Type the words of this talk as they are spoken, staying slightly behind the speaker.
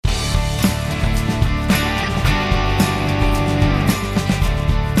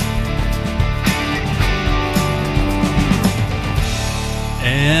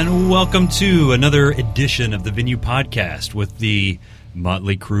And welcome to another edition of the Venue Podcast with the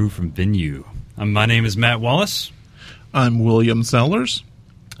motley crew from Venue. My name is Matt Wallace. I'm William Sellers.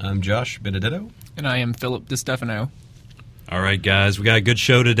 I'm Josh Benedetto. And I am Philip DiStefano. All right, guys, we got a good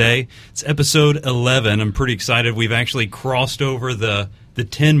show today. It's episode 11. I'm pretty excited. We've actually crossed over the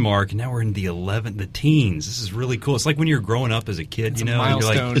 10 mark, and now we're in the teens. This is really cool. It's like when you're growing up as a kid, it's you know. A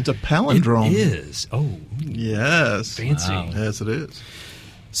milestone. You're like, it's a palindrome. It is. Oh, yes. Fancy. Wow. Yes, it is.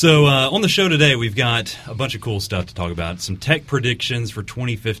 So on the show today, we've got a bunch of cool stuff to talk about. Some tech predictions for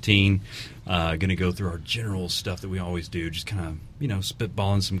 2015. Going to go through our general stuff that we always do, just kind of,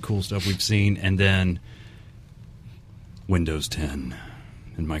 spitballing some cool stuff we've seen. And then Windows 10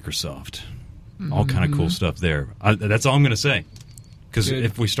 and Microsoft. All kind of cool stuff there. That's all I'm going to say. Because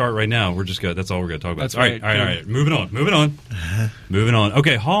if we start right now, that's all we're going to talk about. That's all right. Moving on.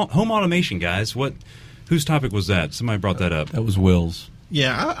 Okay, home automation, guys. Whose topic was that? Somebody brought that up. That was Will's.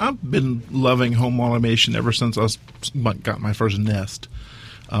 Yeah, I've been loving home automation ever since I got my first Nest.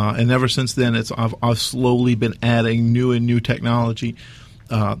 And ever since then, I've slowly been adding new technology.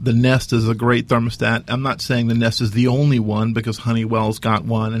 The Nest is a great thermostat. I'm not saying the Nest is the only one because Honeywell's got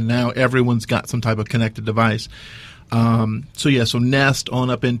one, and now everyone's got some type of connected device. So Nest on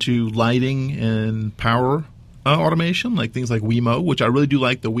up into lighting and power automation, like things like Wemo, which I really do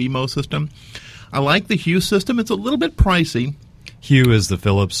like the Wemo system. I like the Hue system. It's a little bit pricey. Hue is the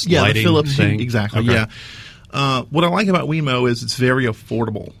Philips lighting the Philips thing? Hue, exactly, Okay. yeah. What I like about Wemo is it's very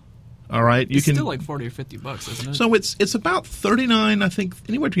affordable. All right, It's still like $40 or $50, isn't it? So it's about $39, I think,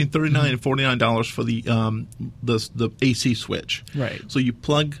 anywhere between $39 and $49 for the AC switch. Right. So you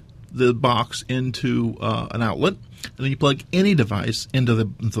plug the box into an outlet, and then you plug any device into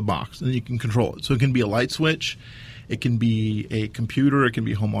the box, and then you can control it. So it can be a light switch, it can be a computer, it can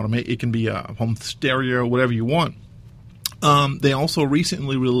be home automate, it can be a home stereo, whatever you want. They also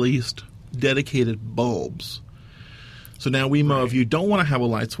recently released dedicated bulbs. So now Wemo, if you don't want to have a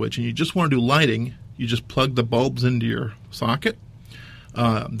light switch and you just want to do lighting, you just plug the bulbs into your socket.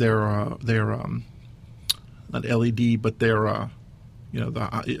 They're not LED, but they're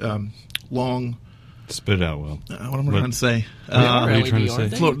the long. Spit it out, Will. What am I trying to say? They are what are you LED, trying to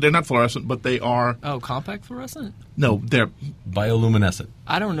aren't say? they? They're not fluorescent, but they are. Oh, compact fluorescent? No, they're Bioluminescent.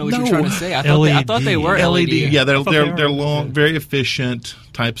 I don't know what No. you're trying to say. I thought they were LED. LED. Yeah, they're thought they were. long, very efficient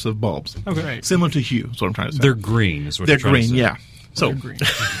types of bulbs. Okay. Right. Similar to Hue. That's what I'm trying to say. They're green, is what They're you're trying green. to say. Yeah. So They're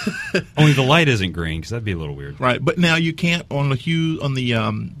green. Only the light isn't green, because that'd be a little weird. right, but now you can't on the Hue on the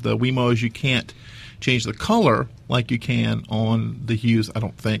Wemos, you can't change the color like you can on the Hues, I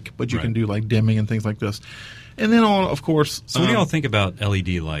don't think, but you Right. can do like dimming and things like this. And then of course, So what do y'all think about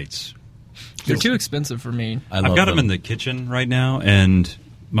LED lights? They're too expensive for me. I've got them in the kitchen right now, and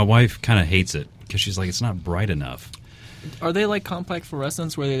my wife kind of hates it because she's like, it's not bright enough. Are they like compact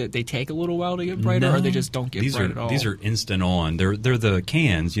fluorescents where they take a little while to get brighter, or they just don't get these bright are, at all? These are instant on. They're the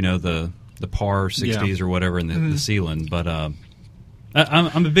cans, the PAR 60s or whatever in the ceiling. But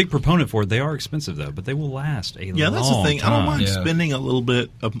I'm a big proponent for it. They are expensive, though, but they will last a long time. yeah, that's the thing. I don't mind Yeah. spending a little bit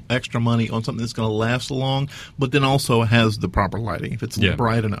of extra money on something that's going to last long, but then also has the proper lighting if it's Yeah.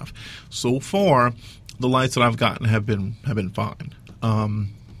 bright enough. So far, the lights that I've gotten have been fine.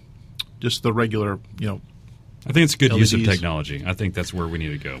 Just the regular, I think it's a good use of LEDs. technology. I think that's where we need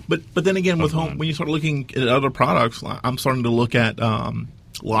to go. But then again, with Hold on. home, when you start looking at other products, I'm starting to look at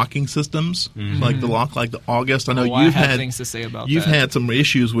locking systems, like the August. I know I you've have had things to say about you've that. had some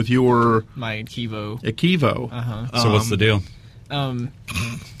issues with your My Kivo. Akivo. So what's the deal?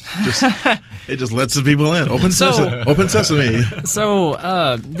 It just lets the people in. Open sesame.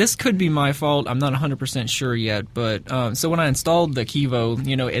 So this could be my fault. I'm not 100% sure yet. But so when I installed the Kivo,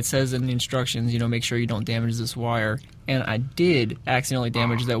 it says in the instructions, make sure you don't damage this wire. And I did accidentally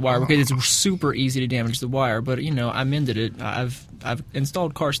damage that wire because it's super easy to damage the wire. But I mended it. I've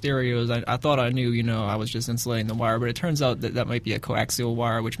installed car stereos. I thought I knew. I was just insulating the wire, but it turns out that might be a coaxial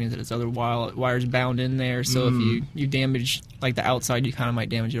wire, which means that it's other wires bound in there. So if you damage like the outside, you kind of might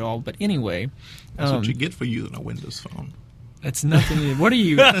damage it all. But anyway, That's what you get for using a Windows phone. it's nothing. What are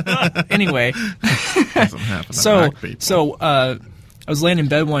you? Anyway, Doesn't happen. to Mac people. I was laying in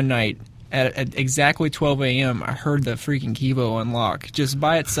bed one night. At exactly 12 a.m., I heard the freaking Kivo unlock just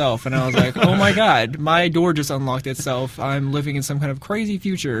by itself, and I was like, "Oh my god, my door just unlocked itself! I'm living in some kind of crazy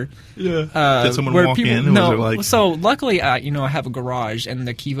future." Yeah. Did someone where walk people, in? And no. was it like, So luckily, I have a garage, and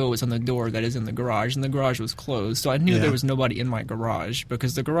the Kivo was on the door that is in the garage, and the garage was closed, so I knew Yeah. there was nobody in my garage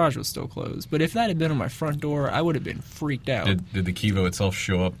because the garage was still closed. But if that had been on my front door, I would have been freaked out. Did the Kivo itself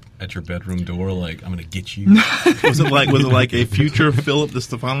show up at your bedroom door like, I'm going to get you? was it like a future Philip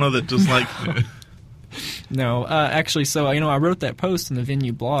DiStefano that just like No, actually, so I wrote that post in the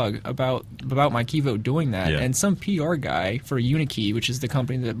Venue blog about my Kivo doing that, Yeah. and some PR guy for Unikey, which is the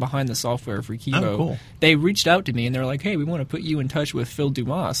company that behind the software for Kivo, Oh, cool. they reached out to me and they're like, "Hey, we want to put you in touch with Phil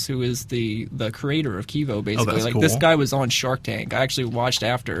Dumas, who is the creator of Kivo." Basically, that's like cool. this guy was on Shark Tank. I actually watched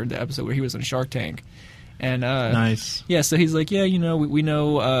after the episode where he was on Shark Tank, and Nice. yeah, so he's like, "Yeah, we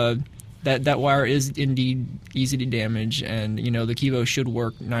know." That wire is indeed easy to damage, and the Kivo should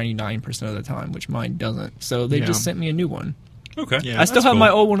work 99% of the time, which mine doesn't. So they Yeah. just sent me a new one. Okay. Yeah. I still That's have cool.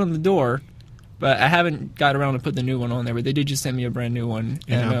 my old one on the door, but I haven't got around to put the new one on there. But they did just send me a brand new one,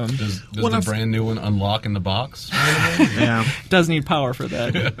 and Yeah. Does When the I- brand new one unlock in the box? Yeah. does need power for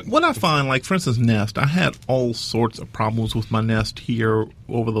that. What I find, like for instance, Nest, I had all sorts of problems with my Nest here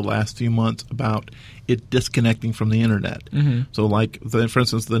over the last few months about it disconnecting from the internet. Mm-hmm. So, like for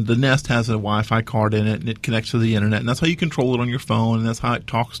instance, the Nest has a Wi-Fi card in it, and it connects to the internet, and that's how you control it on your phone, and that's how it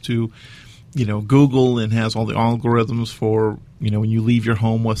talks to, Google, and has all the algorithms for when you leave your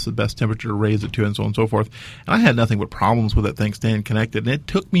home, what's the best temperature to raise it to, and so on and so forth. And I had nothing but problems with that thing staying connected, and it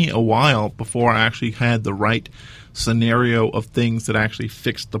took me a while before I actually had the right scenario of things that actually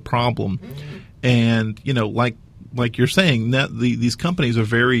fixed the problem. And like you're saying, that these companies are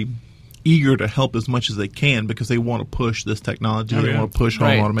very eager to help as much as they can because they want to push this technology. Oh, they yeah. want to push home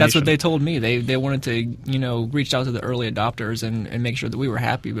Right. automation. That's what they told me. They wanted to reach out to the early adopters and make sure that we were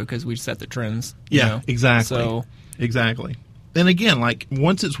happy because we set the trends. Yeah, exactly. So Exactly. And again, like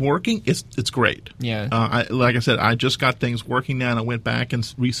once it's working, it's great. yeah. Like I said, I just got things working now, and I went back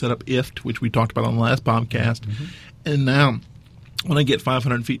and reset up IFT, which we talked about on the last podcast. Mm-hmm. And now, when I get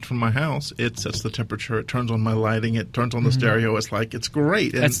 500 feet from my house, it sets the temperature. It turns on my lighting. It turns on the stereo. It's like it's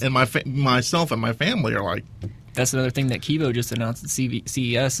great. And, That's- and myself and my family are like, That's another thing that Kivo just announced at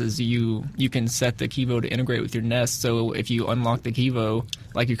CES is you can set the Kivo to integrate with your Nest. So if you unlock the Kivo,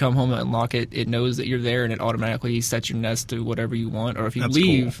 like you come home and unlock it, it knows that you're there and it automatically sets your Nest to whatever you want. Or if you That's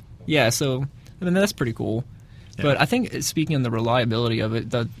leave, yeah. So that's pretty cool. Yeah. But I think speaking of the reliability of it,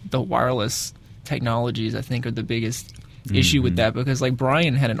 the wireless technologies I think are the biggest issue with that because like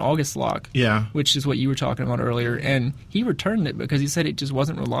Brian had an August lock. yeah. Which is what you were talking about earlier, and he returned it because he said it just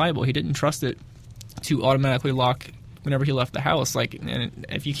wasn't reliable. He didn't trust it to automatically lock whenever he left the house. Like, and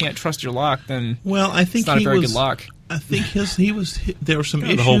if you can't trust your lock, then Well, I think it's not a he very was. good lock. I think there were some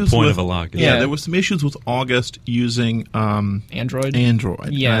Kind of issues. the whole point with, of a lock. Yeah, Yeah. there were some issues with August using Android. Android.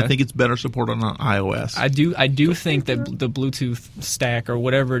 Yeah. And I think it's better supported on iOS. I do think that the Bluetooth stack or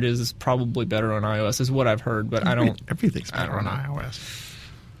whatever it is probably better on iOS, is what I've heard. But I don't. Everything's better on don't know. iOS.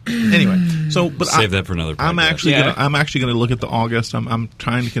 Anyway, but Save that for another podcast. I'm actually gonna look at the August. I'm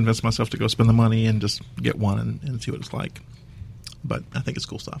trying to convince myself to go spend the money and just get one and see what it's like. But I think it's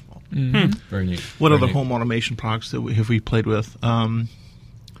cool stuff. Very neat. What Very other neat. home automation products have we played with?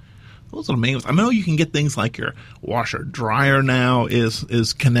 Those are the main ones. I know you can get things like your washer dryer now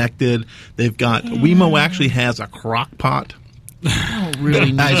is connected. They've got Wemo actually has a crock pot. I don't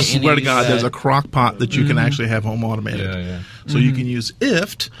really need I any swear to of God, that. there's a crock pot that you can actually have home automated. Yeah, yeah. So you can use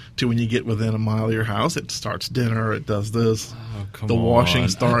IFT to when you get within a mile of your house, it starts dinner, it does this. Oh, come the washing on.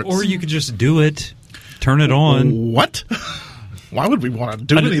 starts. Or you could just do it. Turn it on. What? Why would we want to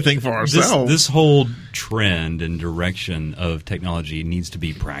do anything for ourselves? This whole trend and direction of technology needs to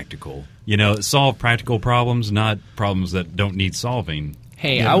be practical. Solve practical problems, not problems that don't need solving.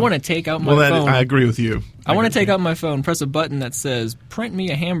 Hey, Yeah. I want to take out my phone. I agree with you. I want to take out my phone, press a button that says "Print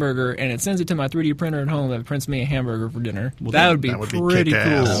me a hamburger," and it sends it to my 3D printer at home that prints me a hamburger for dinner. that would be pretty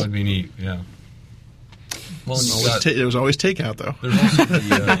kick-ass. That cool. would be neat. Yeah. Well, and you got- There was always takeout though. there's also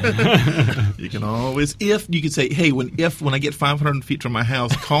the, You can always you could say, hey, when I get 500 feet from my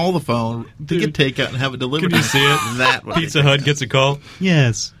house, call the phone to get takeout and have it delivered. Can you see it? That would Pizza Hut gets a call.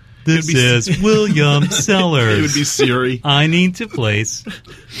 Yes, this It'd be- is William Sellers. It would be Siri. I need to place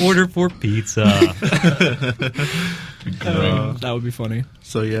order for pizza. That would be funny.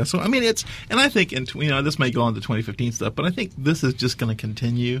 So yeah, I mean and I think this may go on to 2015 stuff, but I think this is just going to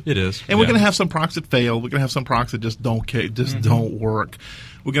continue. It is. And we're Yeah. going to have some products that fail. We're going to have some products that just don't don't work.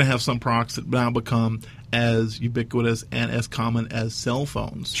 We're going to have some products that now become as ubiquitous and as common as cell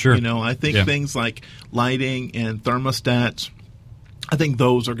phones. Sure. I think Yeah. things like lighting and thermostats, I think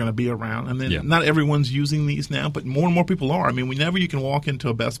those are going to be around. And then Yeah. not everyone's using these now, but more and more people are. I mean, whenever you can walk into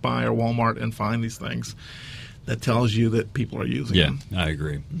a Best Buy or Walmart and find these things, that tells you that people are using Yeah, them. I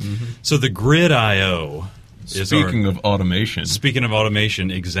agree. So the Grid IO is speaking of automation, speaking of automation,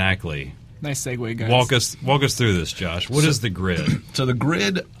 exactly. Nice segue, guys. Walk us through this, Josh. What is the Grid? so the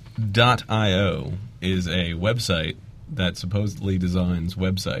Grid.io is a website that supposedly designs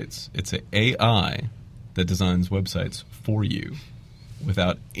websites. It's an AI that designs websites for you.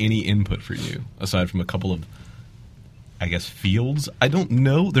 without any input for you, aside from a couple of, I guess, fields. I don't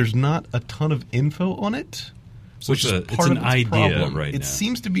know. There's not a ton of info on it. So Which is it's part an of its idea problem. right It now.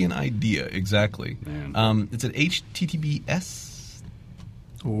 seems to be an idea, exactly. Man. It's at HTTPS.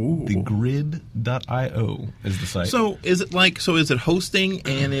 Ooh. Thegrid.io is the site. So is it hosting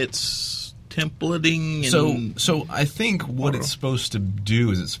and it's templating? And So I think what it's supposed to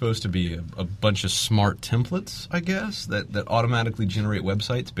do is it's supposed to be a bunch of smart templates, I guess, that automatically generate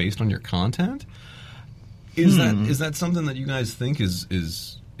websites based on your content. Is that something that you guys think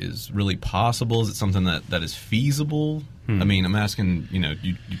is really possible? Is it something that is feasible? I mean, I'm asking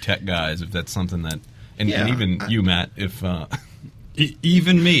you tech guys if that's something that, and even you, Matt, if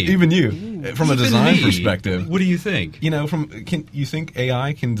Even me. even you from a Even design me. perspective. What do you think? Can you think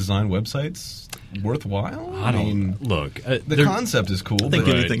AI can design websites worthwhile? I don't look. The concept is cool. I think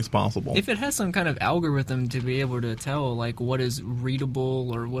but anything's possible. If it has some kind of algorithm to be able to tell like what is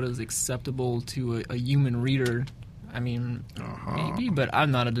readable or what is acceptable to a human reader, I mean, maybe. But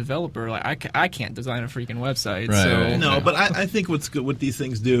I'm not a developer. Like I can't design a freaking website. Right, so right. No, but I think what's good, what these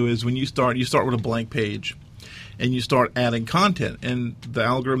things do is when you start with a blank page, and you start adding content, and the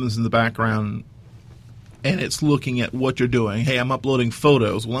algorithm's in the background, and it's looking at what you're doing. Hey, I'm uploading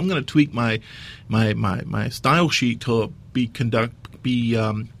photos. Well, I'm going to tweak my style sheet to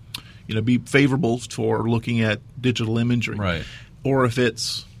be favorable for looking at digital imagery. Right. Or if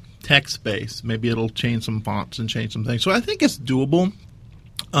it's text based, maybe it'll change some fonts and change some things. So I think it's doable.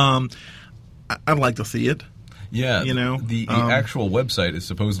 I'd like to see it. Yeah, the um, actual website is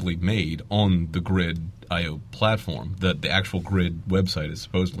supposedly made on the Grid.io platform. The actual Grid website is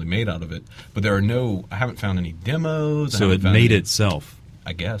supposedly made out of it, but I haven't found any demos. So it made itself.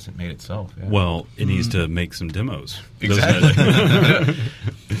 I guess it made itself. Yeah. Well, it needs to make some demos. exactly.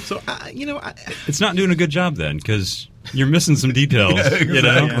 So It's not doing a good job then because you're missing some details.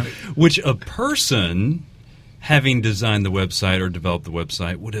 exactly. Which a person having designed the website or developed the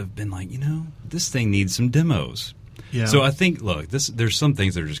website would have been like, this thing needs some demos. Yeah. So I think, look, there's some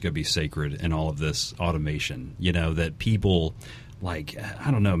things that are just going to be sacred in all of this automation. That people like,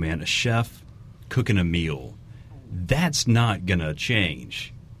 I don't know, man, a chef cooking a meal, that's not going to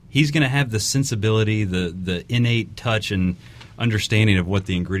change. He's going to have the sensibility, the innate touch and understanding of what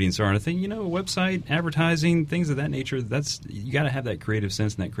the ingredients are. And I think, a website, advertising, things of that nature, you got to have that creative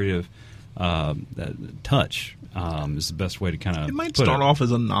sense and that creative that touch is the best way to kind of it might start off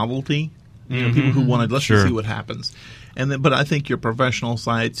as a novelty. People who want to let's Sure. just see what happens, and then. But I think your professional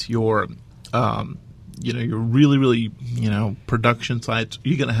sites, your your really really production sites,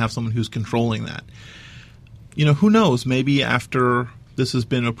 you're going to have someone who's controlling that. Who knows? Maybe after this has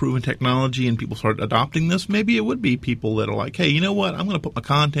been a proven technology and people start adopting this, maybe it would be people that are like, hey, you know what? I'm going to put my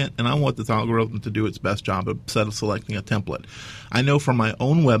content and I want this algorithm to do its best job instead of selecting a template. I know from my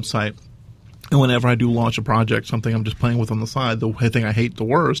own website, and whenever I do launch a project, something I'm just playing with on the side, the thing I hate the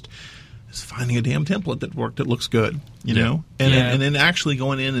worst is finding a damn template that looks good, know? And then actually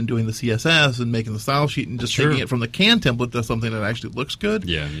going in and doing the CSS and making the style sheet and just taking it from the canned template to something that actually looks good.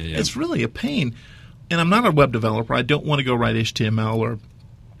 Yeah. It's really a pain. And I'm not a web developer. I don't want to go write HTML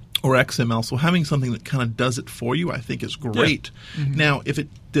or XML. So having something that kind of does it for you, I think is great. Yeah. Now, if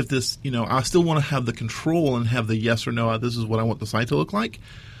this, I still want to have the control and have the yes or no, this is what I want the site to look like.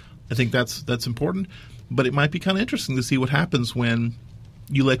 I think that's important. But it might be kind of interesting to see what happens when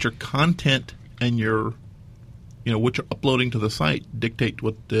you let your content and your, what you're uploading to the site dictate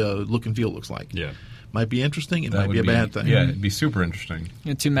what the look and feel looks like. Yeah. Might be interesting. It That might be a would bad thing. Yeah, it'd be super interesting.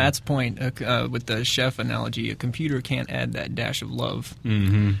 To Matt's point, with the chef analogy, a computer can't add that dash of love.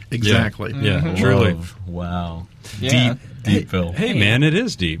 Mm-hmm. Exactly. Yeah, truly. Love. Wow. Yeah. Deep, Phil. Hey, man, it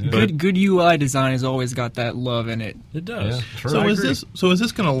is deep. But Good UI design has always got that love in it. it does. Yeah, true. So I is agree.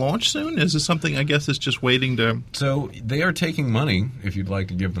 this going to launch soon? Is this something I guess it's just waiting to? So they are taking money. If you'd like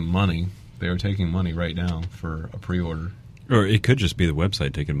to give them money, they are taking money right now for a pre-order. Or it could just be the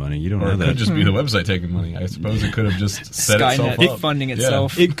website taking money. You don't Or know it that. could just be the website taking money. I suppose it could have just set itself Skynet up. funding Yeah.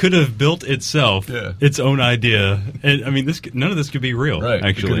 itself. It could have built itself, Yeah. its own idea, and I mean, none of this could be real. Right.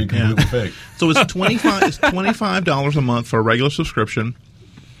 Actually, It could be completely fake. So it's $25 a month for a regular subscription,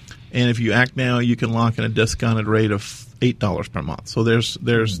 and if you act now, you can lock in a discounted rate of $8 per month. So that's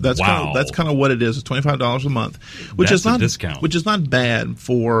Wow. kind of what it is. It's $25 a month, which That's is not a discount. which is not bad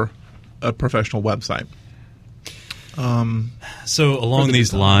for a professional website. So along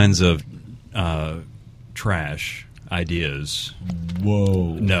these lines of trash ideas.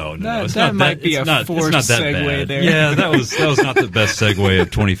 Whoa. No, it's that not might that. be It's a not, forced it's not that segue bad. there. Yeah, that was not the best segue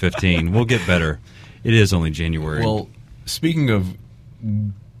of 2015. We'll get better. It is only January. Well, speaking of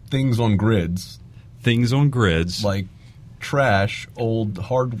things on grids, things on grids. like trash, old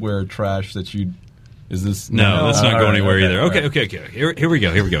hardware trash that you. Is this No, that's not going anywhere either. right. Okay. Here we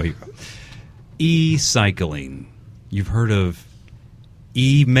go. E-cycling. You've heard of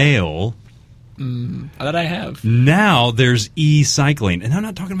email. That I have. Now there's e-cycling. And I'm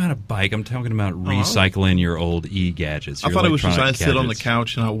not talking about a bike. I'm talking about recycling your old e-gadgets. I thought it was just I electronic sit on the gadgets.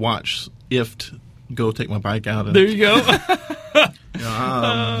 couch and I watch IFT go take my bike out. And, There you go. the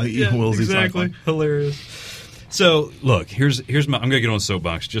e-wheels exactly. e-cycling. Hilarious. So, look, here's my. I'm going to get on a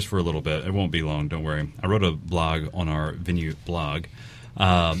soapbox just for a little bit. It won't be long. Don't worry. I wrote a blog on our Venue blog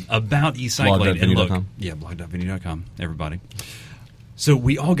about e-cycling. And look, blog.venue.com, everybody. So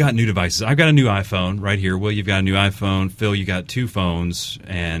we all got new devices. I've got a new iPhone right here. Will, you've got a new iPhone. Phil, you got 2 phones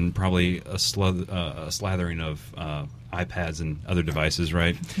and probably a slathering of iPads and other devices,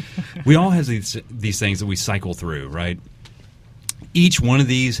 right? We all have these things that we cycle through, right? Each one of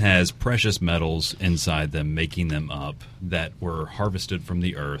these has precious metals inside them, making them up that were harvested from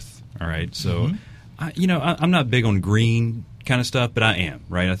the earth, all right? So, I'm not big on green kind of stuff, but I am,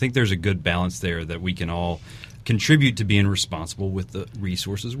 right? I think there's a good balance there that we can all contribute to being responsible with the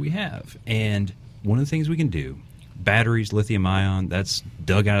resources we have. And one of the things we can do, batteries, lithium ion, that's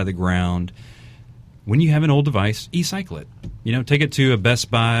dug out of the ground. When you have an old device, e-cycle it. Take it to a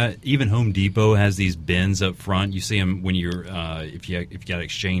Best Buy. Even Home Depot has these bins up front. You see them when you're if you got to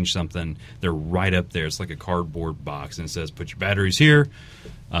exchange something, they're right up there. It's like a cardboard box, and it says, "Put your batteries here,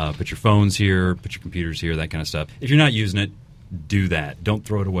 put your phones here, put your computers here," that kind of stuff. If you're not using it, do that. Don't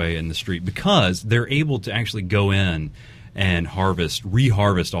throw it away in the street, because they're able to actually go in and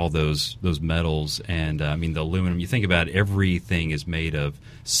reharvest all those metals. And the aluminum. You think about it, everything is made of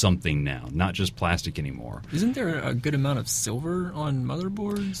something now, not just plastic anymore. Isn't there a good amount of silver on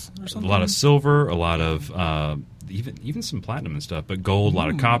motherboards or something? A lot of silver, a lot of even some platinum and stuff, but gold, a lot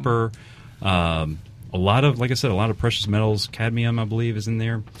of copper, a lot of, like I said, a lot of precious metals. Cadmium, I believe, is in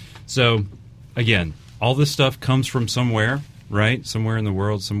there. So again, all this stuff comes from somewhere. Right, somewhere in the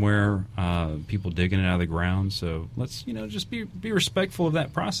world, somewhere people digging it out of the ground. So let's, just be respectful of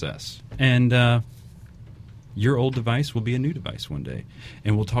that process. And your old device will be a new device one day,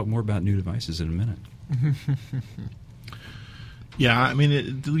 and we'll talk more about new devices in a minute. Yeah,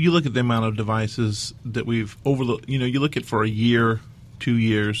 you look at the amount of devices that we've overlooked. You look at for a year, 2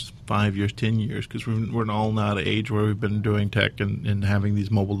 years, 5 years, 10 years, because we're all now at an age where we've been doing tech and having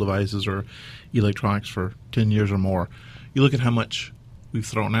these mobile devices or electronics for 10 years or more. You look at how much we've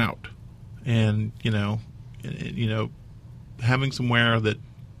thrown out, and having somewhere that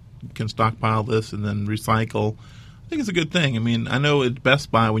can stockpile this and then recycle, I think it's a good thing. I know at Best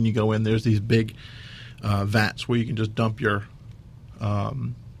Buy, when you go in, there's these big vats where you can just dump your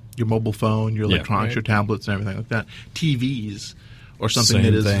mobile phone, your electronics, your tablets, and everything like that. TVs or something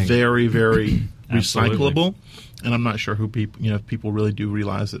that is very, very recyclable. And I'm not sure if people really do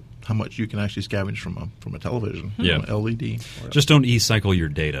realize that how much you can actually scavenge from a television, an LED. Just don't e-cycle your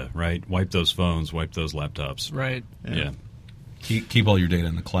data, right? Wipe those phones, wipe those laptops. Right. Yeah. Keep all your data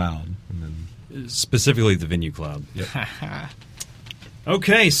in the cloud. And then Specifically the Venue Cloud. Yep.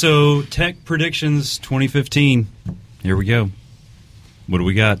 Okay, so Tech Predictions 2015. Here we go. What do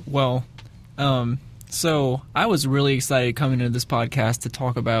we got? Well, so I was really excited coming into this podcast to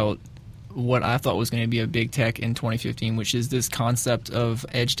talk about what I thought was going to be a big tech in 2015, which is this concept of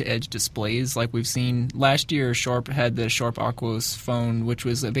edge-to-edge displays. Like we've seen last year, Sharp had the Sharp Aquos phone, which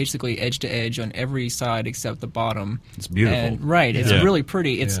was basically edge-to-edge on every side except the bottom. It's beautiful. And, right. It's really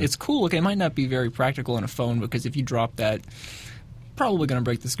pretty. It's cool. It might not be very practical in a phone, because if you drop that, probably going to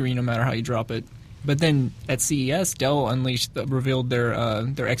break the screen no matter how you drop it. But then at CES, Dell revealed their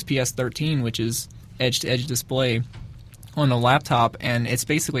XPS 13, which is edge-to-edge display on a laptop, and it's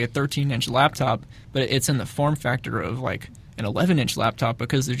basically a 13-inch laptop, but it's in the form factor of like an 11-inch laptop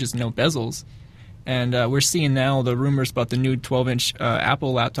because there's just no bezels. And we're seeing now the rumors about the new 12-inch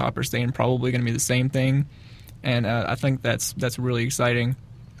Apple laptop are saying probably going to be the same thing, and I think that's really exciting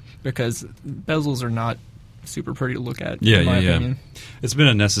because bezels are not super pretty to look at, in my opinion. It's been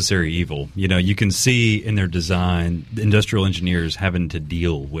a necessary evil. You can see in their design, the industrial engineers having to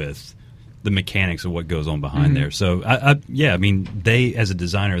deal with the mechanics of what goes on behind there. So, they, as a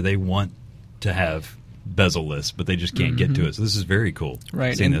designer, they want to have bezel-less, but they just can't get to it. So this is very cool.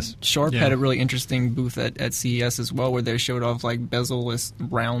 Right. Seeing and this. Sharp had a really interesting booth at CES as well, where they showed off like bezel-less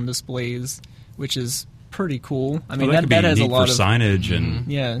round displays, which is pretty cool. I mean, that has a lot of signage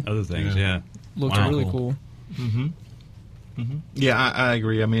and other things. Yeah. Looks really cool. Yeah, I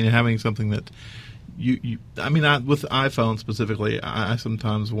agree. Having something that with iPhone specifically, I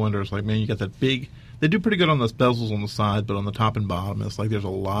sometimes wonder, it's like, man, you got that big, they do pretty good on those bezels on the side, but on the top and bottom, it's like there's a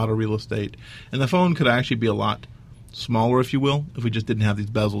lot of real estate. And the phone could actually be a lot smaller, if you will, if we just didn't have these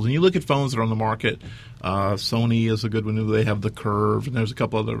bezels. And you look at phones that are on the market. Sony is a good one. They have the Curve, and there's a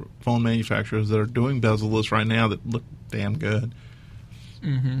couple other phone manufacturers that are doing bezel-less right now that look damn good.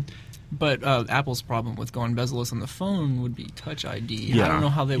 Mm-hmm. But Apple's problem with going bezel-less on the phone would be Touch ID. Yeah. I don't know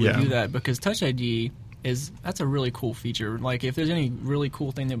how they would Yeah. do that, because Touch ID that's a really cool feature. Like, if there's any really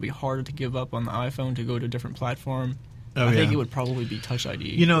cool thing that would be harder to give up on the iPhone to go to a different platform, I think it would probably be Touch ID.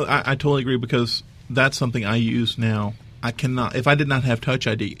 You know, I totally agree, because that's something I use now. I cannot, if I did not have Touch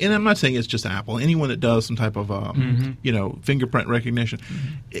ID, and I'm not saying it's just Apple, anyone that does some type of, fingerprint recognition,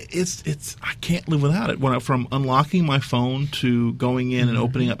 it's I can't live without it. From unlocking my phone to going in and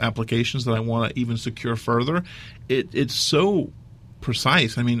opening up applications that I want to even secure further, it's so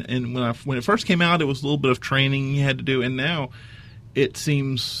precise. I mean, and when it first came out, it was a little bit of training you had to do, and now it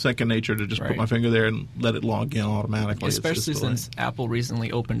seems second nature to just put my finger there and let it log in automatically. Especially since Apple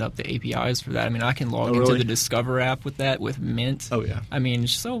recently opened up the APIs for that. I mean, I can log into the Discover app with that, with Mint. Oh, yeah. I mean,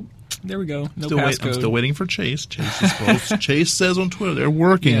 so there we go. No I'm passcode. still waiting for Chase. Chase says on Twitter they're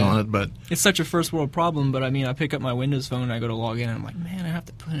working on it, but it's such a first world problem. But I mean, I pick up my Windows phone and I go to log in, and I'm like, man, I have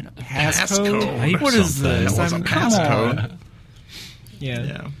to put in a passcode. What is this? That was a passcode.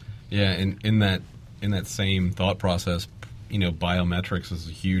 Yeah. In that same thought process, biometrics is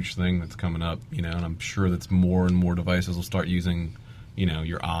a huge thing that's coming up, and I'm sure that's more and more devices will start using,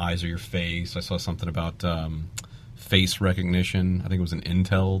 your eyes or your face. I saw something about face recognition. I think it was an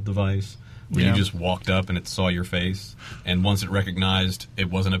Intel device where you just walked up and it saw your face, and once it recognized it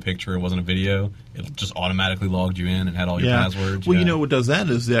wasn't a picture, it wasn't a video, it just automatically logged you in and had all your passwords. Well, what does that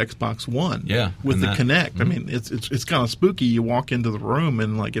is the Xbox One. Yeah, with the Kinect. I mean, it's kind of spooky. You walk into the room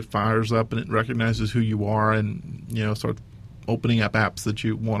and it fires up and it recognizes who you are, and starts opening up apps that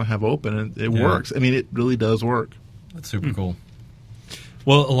you want to have open, and it works. I mean, it really does work. That's super cool.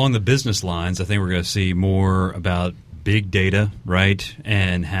 Well, along the business lines, I think we're going to see more about big data, right,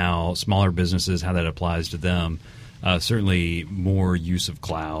 and how smaller businesses, how that applies to them. Certainly more use of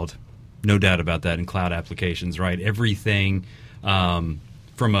cloud, no doubt about that, in cloud applications, right? Everything from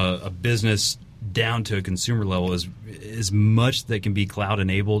a business down to a consumer level, is as much that can be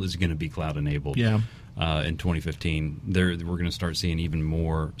cloud-enabled is going to be cloud-enabled. Yeah. In 2015, we're going to start seeing even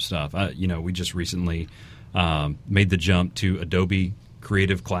more stuff. We just recently made the jump to Adobe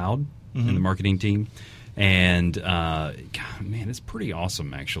Creative Cloud in the marketing team, and God, man, it's pretty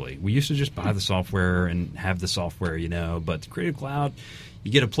awesome. Actually, we used to just buy the software and have the software, but Creative Cloud,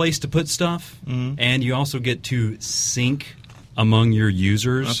 you get a place to put stuff, and you also get to sync among your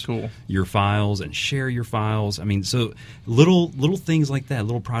users. That's cool. Your files, and share your files. I mean, so little things like that,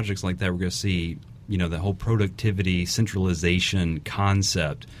 little projects like that, we're going to see. The whole productivity centralization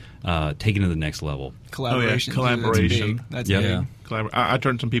concept taken to the next level. Collaboration. Collaboration. That's big. I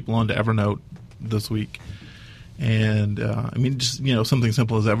turned some people on to Evernote this week. And, something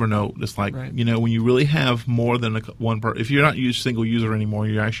simple as Evernote. It's like, when you really have more than one person, if you're not a single user anymore,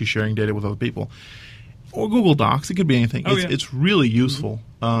 you're actually sharing data with other people. Or Google Docs. It could be anything. It's really useful.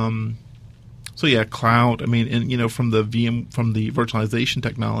 Cloud. I mean, and from the virtualization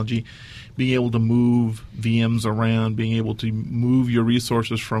technology, being able to move VMs around, being able to move your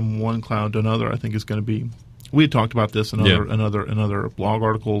resources from one cloud to another, I think is going to be. We had talked about this in other blog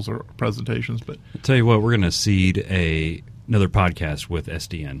articles or presentations, but I'll tell you what, we're going to seed another podcast with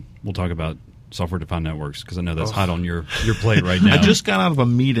SDN. We'll talk about software-defined networks, because I know that's hot on your plate right now. I just got out of a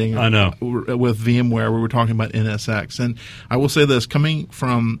meeting I know. with VMware. We were talking about NSX. And I will say this, coming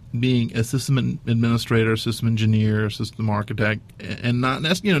from being a system administrator, system engineer, system architect, and not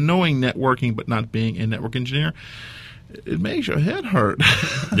knowing networking but not being a network engineer, it makes your head hurt.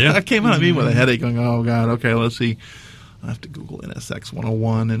 Yeah. I came out of me with a headache going, oh, God, okay, let's see. I have to Google NSX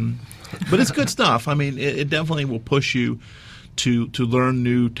 101. But it's good stuff. I mean, it definitely will push you to learn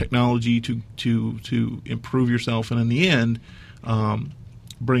new technology, to improve yourself, and in the end,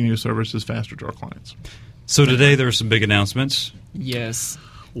 bring new services faster to our clients. So today there are some big announcements. Yes.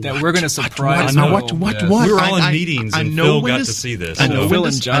 That we're going to surprise. What? We were all in meetings, and Phil got to see this. I know Phil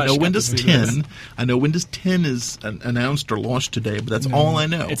and Josh. I know Windows got to see 10. this. I know Windows 10 is announced or launched today, but that's all I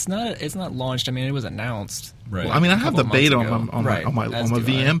know. It's not launched. I mean, it was announced. Right. Well, I mean, I have the beta on my As do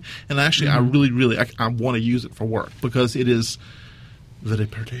VM, and actually, I really I want to use it for work because it is very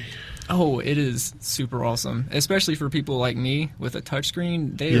pretty. Oh, it is super awesome, especially for people like me with a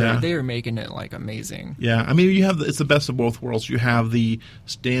touchscreen. They are making it amazing. Yeah, I mean, it's the best of both worlds. You have the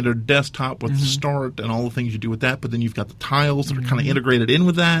standard desktop with the start and all the things you do with that, but then you've got the tiles that are kind of integrated in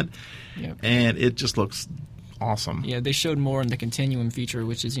with that, and it just looks awesome. Yeah, they showed more in the Continuum feature,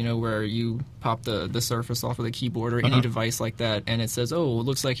 which is, where you pop the Surface off of the keyboard or any device like that, and it says, oh, it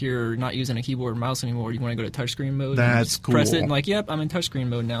looks like you're not using a keyboard or mouse anymore. You want to go to touchscreen mode? That's cool. Press it and yep, I'm in touchscreen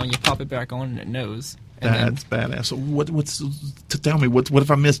mode now, and you pop it back on and it knows. And That's badass. So tell me, what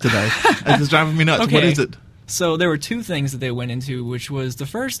have I missed today? It's driving me nuts. Okay. What is it? So there were two things that they went into, which was the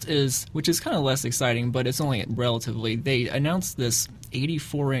first which is kind of less exciting, but it's only relatively. They announced this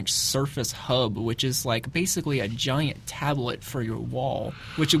 84-inch Surface Hub, which is basically a giant tablet for your wall,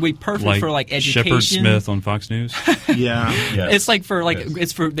 which would be perfect for education. Shepard Smith on Fox News. Yeah. Yes. It's for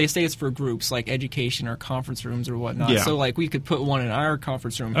it's for, they say it's for groups like education or conference rooms or whatnot. Yeah. So we could put one in our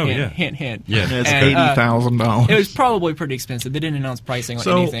conference room. Oh, hint. Yeah. It's $80,000. It was probably pretty expensive. They didn't announce pricing or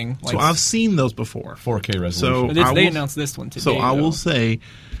anything. So I've seen those before. 4K resolution. So they announced this one today. So I will say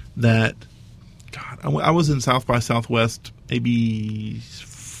that, God, I was in South by Southwest maybe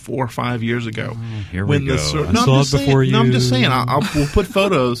 4 or 5 years ago. Here we go. I'm just saying. We'll put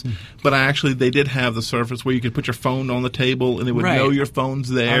photos, but they did have the Surface where you could put your phone on the table and it would know your phone's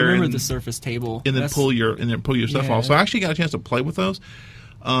there. I remember the Surface table, and then pull your stuff off. So I actually got a chance to play with those.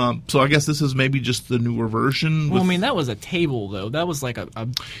 So I guess this is maybe just the newer version. Well, that was a table though. That was like a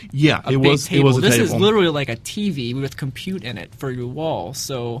big table. It was a this table. is literally like a TV with compute in it for your wall.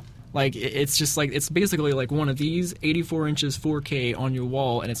 So it's just it's basically like one of these 84 inches 4K on your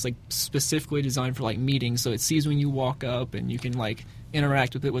wall, and it's specifically designed for meetings. So it sees when you walk up, and you can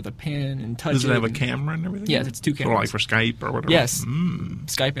interact with it with a pen and touch it. Does it have a camera and everything? Yes, it's 2 cameras. For Skype or whatever? Yes.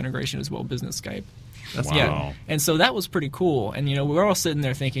 Skype integration as well, business Skype. That's wow. And so that was pretty cool. And, we're all sitting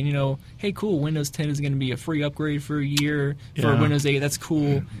there thinking, hey, cool, Windows 10 is going to be a free upgrade for a year for Windows 8. That's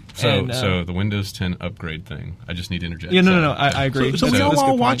cool. So the Windows 10 upgrade thing, I just need to interject. Yeah, no, I agree. So y'all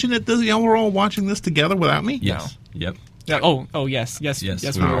all watching it? Y'all were all watching this together without me? Yes. No. Yep. Oh, yes, we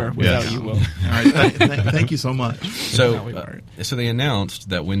were. Without you, Will. All right, thank you so much. So they announced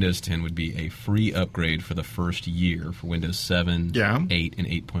that Windows 10 would be a free upgrade for the first year for Windows 7, 8, and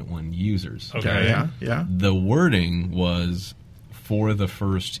 8.1 users. Okay. Yeah. The wording was for the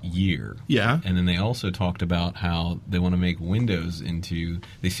first year. Yeah. And then they also talked about how they want to make Windows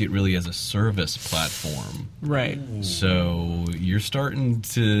they see it really as a service platform. Right. So you're starting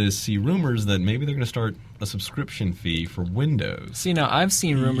to see rumors that maybe they're going to start a subscription fee for Windows. See, now I've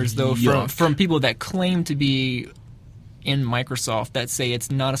seen rumors though from people that claim to be in Microsoft that say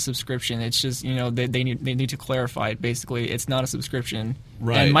it's not a subscription. It's just they need to clarify it. Basically, it's not a subscription.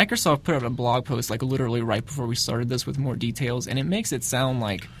 Right. And Microsoft put out a blog post literally right before we started this with more details, and it makes it sound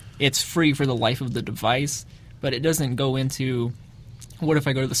like it's free for the life of the device, but it doesn't go into what if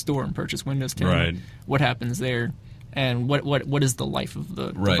I go to the store and purchase Windows 10? Right. What happens there? And what is the life of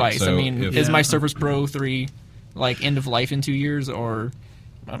the device? So is my Surface Pro 3 end of life in 2 years or?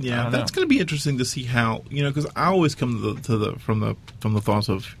 That's going to be interesting to see how because I always come from the thoughts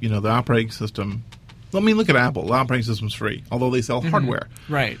of the operating system. Look at Apple. The operating system's free, although they sell hardware.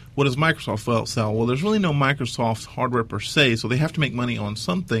 Right. What does Microsoft sell? Well, there's really no Microsoft hardware per se, so they have to make money on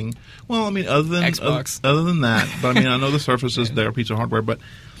something. Well, other than Xbox. Other than that, but I know the Surface is their piece of hardware. But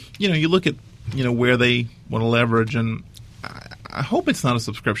you look at where they want to leverage, and I hope it's not a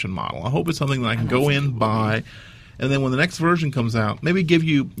subscription model. I hope it's something that I can go in, buy. And then when the next version comes out, maybe give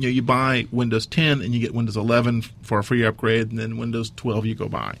you you buy Windows 10 and you get Windows 11 for a free upgrade, and then Windows 12 you go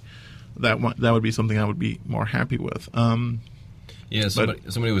buy. That would be something I would be more happy with.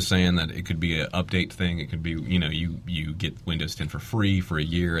 Somebody was saying that it could be an update thing. It could be you get Windows 10 for free for a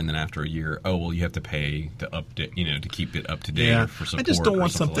year, and then after a year, you have to pay to update to keep it up to date for support. I just don't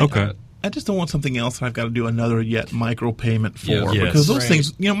want something. Like I just don't want something else that I've got to do another micro payment for Yes. because those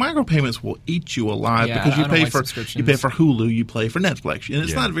things, micro payments will eat you alive because you pay for Hulu, you pay for Netflix, and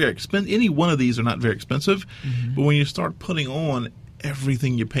it's not very expensive. Any one of these are not very expensive, but when you start putting on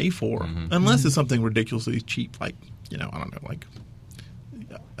everything you pay for, unless it's something ridiculously cheap, like I don't know, like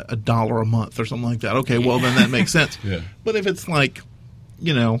 $1 a month or something like that. Okay, well then that makes sense. But if it's like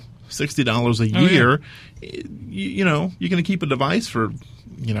 $60 a year, you're going to keep a device for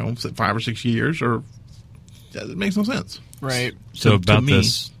 5 or 6 years, or it makes no sense. Right. So about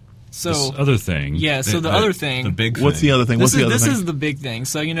this other thing. Yeah, so the other thing. The big thing. What's the other thing? This is the big thing.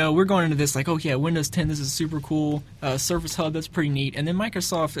 So, we're going into this Windows 10, this is super cool. Surface Hub, that's pretty neat. And then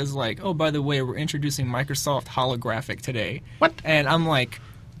Microsoft is like, oh, by the way, we're introducing Microsoft Holographic today. What? And I'm like,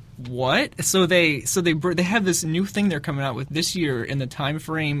 what? So they have this new thing they're coming out with this year in the time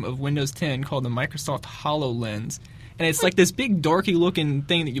frame of Windows 10 called the Microsoft HoloLens. And it's like this big dorky looking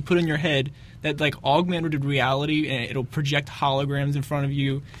thing that you put in your head that augmented reality, and it'll project holograms in front of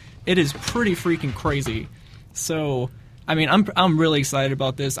you. It is pretty freaking crazy. So I mean, I'm really excited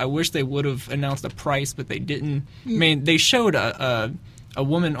about this. I wish they would have announced a price, but they didn't. I mean, they showed a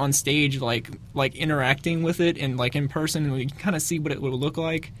woman on stage like interacting with it and like in person, and we can kind of see what it would look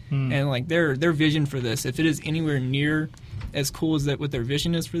like. And like their vision for this, if it is anywhere near as cool as that what their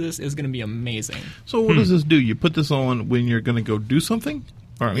vision is for this, is going to be amazing. So what does this do? You put this on when you're going to go do something?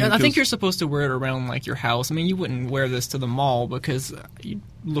 Or, I think you're supposed to wear it around like your house. I mean, you wouldn't wear this to the mall because you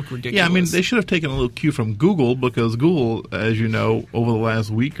look ridiculous. Yeah, I mean, they should have taken a little cue from Google, because Google, as you know, over the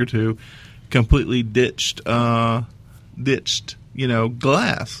last week or two, completely ditched glass. They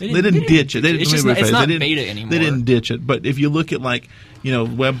didn't ditch it. It's not beta anymore. They didn't ditch it. But if you look at web,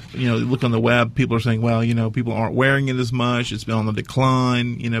 look on the web, people are saying, well, people aren't wearing it as much. It's been on the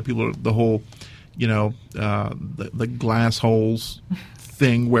decline. People are the whole, the glass holes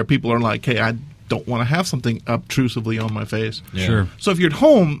thing where people are like, hey, I don't want to have something obtrusively on my face. Yeah. Sure. So if you're at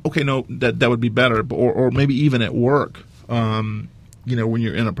home, okay, no, that would be better, or maybe even at work, when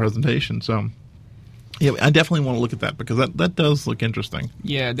you're in a presentation. So, yeah, I definitely want to look at that, because that does look interesting.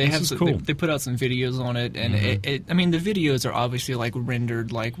 Yeah, they put out some videos on it, and I mean, the videos are obviously like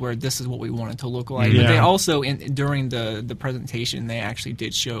rendered like where this is what we want it to look like. Yeah. But they also during the presentation they actually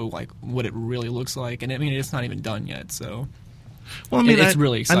did show like what it really looks like, and I mean it's not even done yet, so. Well, I mean, it's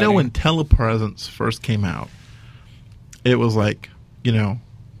really exciting. I know when telepresence first came out, it was like,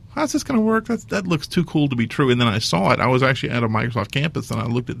 how's this going to work? That looks too cool to be true. And then I saw it. I was actually at a Microsoft campus, and I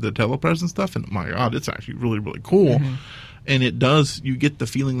looked at the telepresence stuff, and my God, it's actually really, really cool. Mm-hmm. And it does, you get the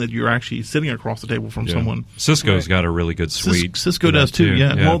feeling that you're actually sitting across the table from someone. Cisco's got a really good suite. Cisco does too,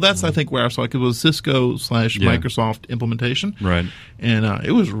 yeah. Well, that's, I think, where I saw it. It was Cisco / Microsoft implementation. Right. And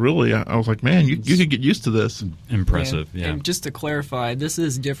it was really, I was like, man, you could get used to this. Impressive, yeah. And just to clarify, this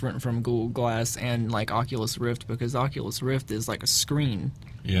is different from Google Glass and like Oculus Rift, because Oculus Rift is like a screen.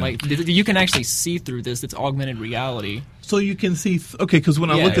 Yeah. Like you can actually see through this. It's augmented reality. So you can see, because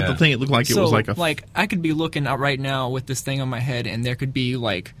when I looked at the thing, it looked like it was like a... like, I could be looking out right now with this thing on my head, and there could be,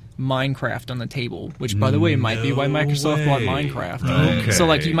 like, Minecraft on the table, which, by the way, might be why Microsoft bought Minecraft. Okay. So,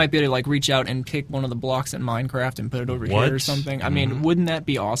 like, you might be able to, like, reach out and pick one of the blocks in Minecraft and put it over here or something. I mean, wouldn't that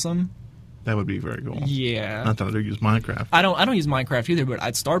be awesome? That would be very cool. Yeah. Not that I do use Minecraft. I don't use Minecraft either, but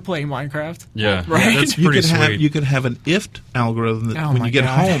I'd start playing Minecraft. Yeah. Right? That's pretty sweet. You could have an IFT algorithm that when you get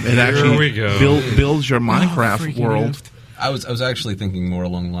God. home, it actually builds your Minecraft world. IFT. I was actually thinking more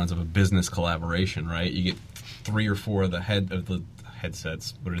along the lines of a business collaboration, right? You get 3 or 4 of the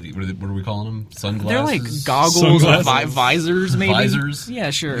headsets. What are we calling them? Sunglasses? They're like goggles or visors, maybe? Visors? Yeah,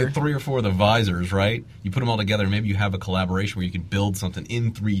 sure. You get 3 or 4 of the visors, right? You put them all together, and maybe you have a collaboration where you can build something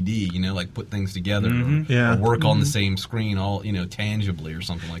in 3D, like put things together, or work on the same screen, all tangibly or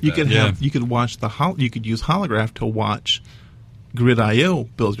something like that. You could watch you could use holograph to watch Grid.io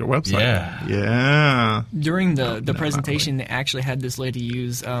build your website. Yeah. During the presentation, they actually had this lady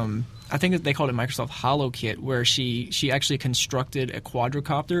use, I think that they called it Microsoft HoloKit, where she actually constructed a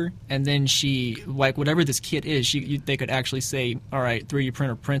quadricopter, and then she, like, whatever this kit is, they could actually say, all right, 3D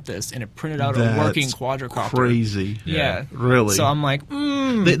printer, print this, and it printed out a working quadricopter. Crazy. Yeah. Really? So I'm like,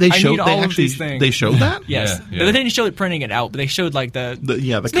 they I showed, need all of these things. They showed that? Yes. Yeah. But they didn't show it printing it out, but they showed, like, the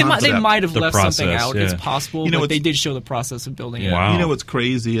concept. They might have The left process, something out. yeah. It's possible, but they did show the process of building it. Wow. You know what's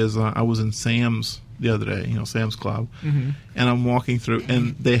crazy is I was in Sam's the other day, Sam's Club, and I'm walking through,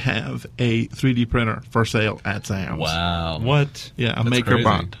 and they have a 3D printer for sale at Sam's. Wow. What? Yeah, a That's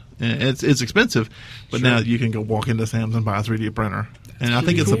MakerBot. And it's expensive, but now you can go walk into Sam's and buy a 3D printer. And I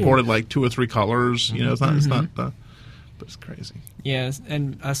think it supported like 2 or 3 colors. It's not but it's crazy. Yes,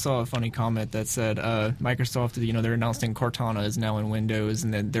 and I saw a funny comment that said Microsoft, they're announcing Cortana is now in Windows,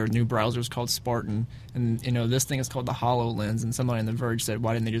 and then their new browser is called Spartan, and this thing is called the HoloLens, and somebody on The Verge said,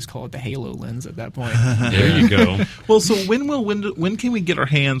 why didn't they just call it the HaloLens at that point? There you go. Well, so when can we get our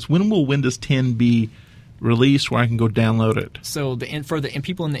hands? When will Windows 10 be released where I can go download it? So for the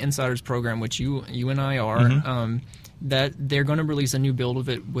people in the Insiders program, which you and I are. That they're going to release a new build of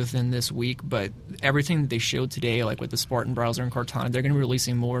it within this week, but everything that they showed today, like with the Spartan browser and Cortana, they're going to be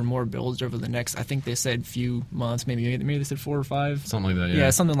releasing more and more builds over the next, I think they said few months, maybe they said 4 or 5. Something like that, yeah.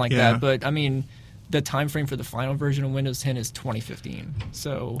 Something like that. But, I mean, the time frame for the final version of Windows 10 is 2015.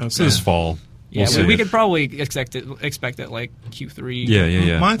 So this fall. Yeah, We'll we could probably expect it like Q3.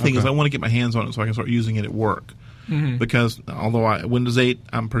 Yeah. My thing is I want to get my hands on it so I can start using it at work. Because although Windows 8,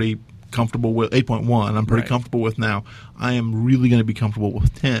 I'm pretty comfortable with 8.1. I'm pretty comfortable with now. I am really going to be comfortable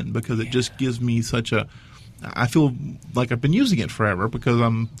with 10 because it just gives me such a. I feel like I've been using it forever because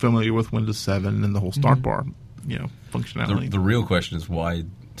I'm familiar with Windows 7 and the whole start bar, functionality. The real question is why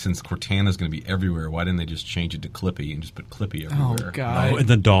since Cortana's going to be everywhere, why didn't they just change it to Clippy and just put Clippy everywhere? Oh, God. Oh, and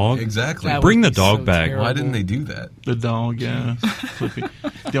the dog? Exactly. That Bring would the be dog so back. terrible. Why didn't they do that? The dog, yeah. Clippy.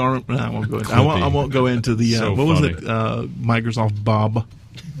 I won't go into. I Clippy. won't go into the. So what was funny. it? Microsoft Bob.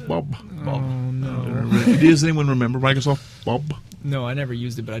 Bob. Oh, no. Does anyone remember Microsoft Bob? No, I never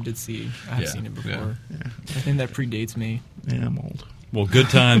used it, but I did see. I have Yeah, seen it before. yeah. I think that predates me. Yeah, I'm old. Well, good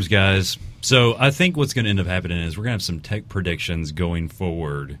times, guys. So I think what's going to end up happening is we're going to have some tech predictions going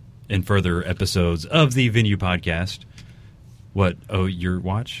forward in further episodes of the Venue Podcast. What? Oh, your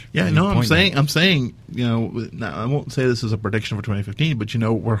watch? Yeah, What are no, you I'm pointing at? saying, now, I won't say this is a prediction for 2015, but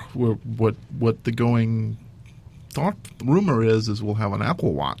what the going rumor is we'll have an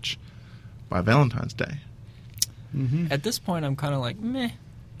Apple Watch by Valentine's Day. At this point, I'm kind of like meh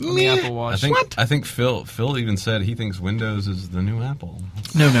on the Apple Watch. I think Phil even said he thinks Windows is the new Apple.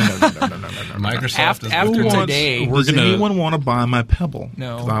 No. Microsoft After- is after the new Who today- Does We're gonna- anyone want to buy my Pebble?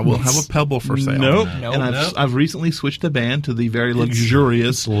 No. 'Cause I will have a Pebble for sale. Nope. No. And Nope. I've recently switched a band to the very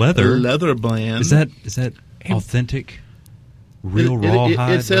luxurious leather band. Is that authentic, real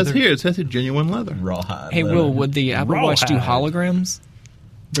rawhide? It says leather? here. It says it's genuine leather. Rawhide. Hey, leather. Will, would the Apple Watch do Rawhide. holograms?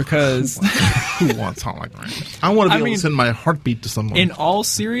 Because Who wants holograms? I want to be able mean, to send my heartbeat to someone. in all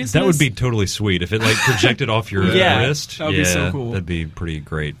seriousness, That would be totally sweet if it projected off your Yeah, wrist. that would be so cool. That'd be pretty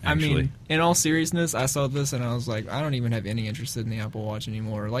great. I Actually, mean, in all seriousness, I saw this and I was like, I don't even have any interest in the Apple Watch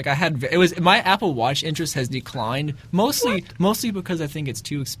anymore. Like my Apple Watch interest has declined mostly because I think it's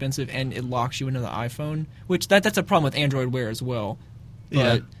too expensive and it locks you into the iPhone, which that's a problem with Android Wear as well.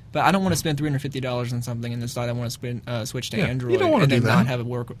 Yeah. But I don't want to spend $350 on something and decide I want to switch to Yeah, you Android don't wanna and do then that. not have a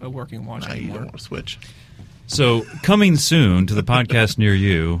working watch Nah, you anymore. don't want to switch. so coming soon to the podcast near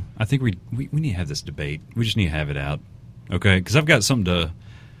you. I think we need to have this debate. We just need to have it out, okay? Because I've got I've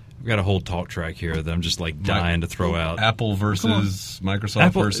got a whole talk track here that I'm just like dying to throw out. Apple versus Microsoft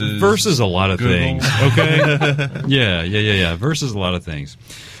Apple versus a lot of Google. things. Okay. yeah. Versus a lot of things.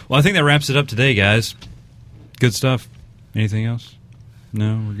 Well, I think that wraps it up today, guys. Good stuff. Anything else?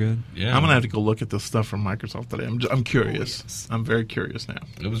 No, we're good. Yeah, I'm gonna have to go look at this stuff from Microsoft today. I'm curious. Oh, yes. I'm very curious now.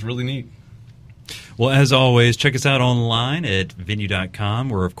 It was really neat. Well, as always, check us out online at venue.com.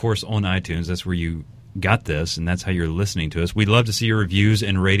 We're, of course, on iTunes. That's where you got this, and that's how you're listening to us. We'd love to see your reviews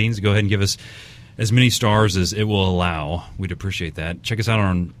and ratings. Go ahead and give us as many stars as it will allow. We'd appreciate that. Check us out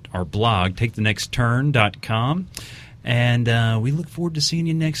on our blog, takethenextturn.com. And we look forward to seeing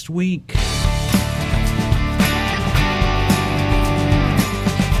you next week.